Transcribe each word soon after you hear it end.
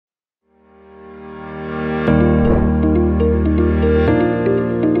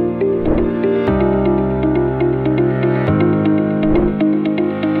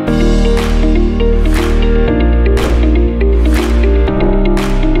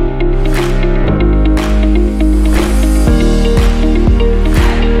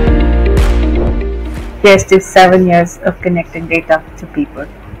Here's to 7 years of connecting data to people.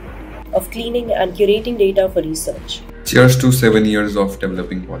 Of cleaning and curating data for research. Cheers to 7 years of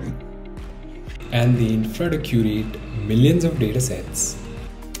developing Poly. And the infra to curate millions of data sets.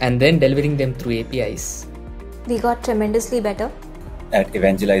 And then delivering them through APIs. We got tremendously better at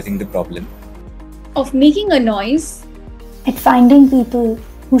evangelizing the problem. Of making a noise. At finding people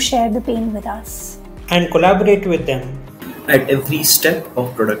who share the pain with us. And collaborate with them. At every step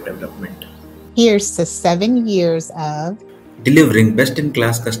of product development. Here's to 7 years of delivering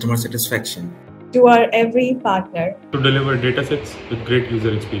best-in-class customer satisfaction. To our every partner. To deliver datasets with great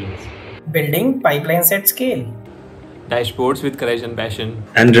user experience. Building pipelines at scale. Dashboards with courage and passion.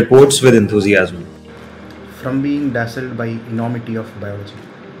 And reports with enthusiasm. From being dazzled by enormity of biology.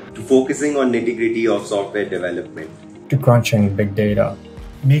 To focusing on nitty-gritty of software development. To crunching big data.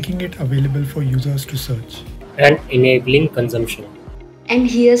 Making it available for users to search. And enabling consumption. And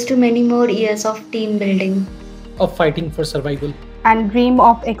here's to many more years of team building. Of fighting for survival. And dream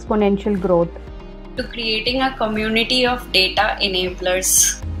of exponential growth. To creating a community of data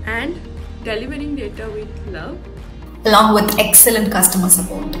enablers. And delivering data with love. Along with excellent customer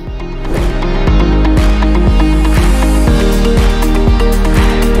support.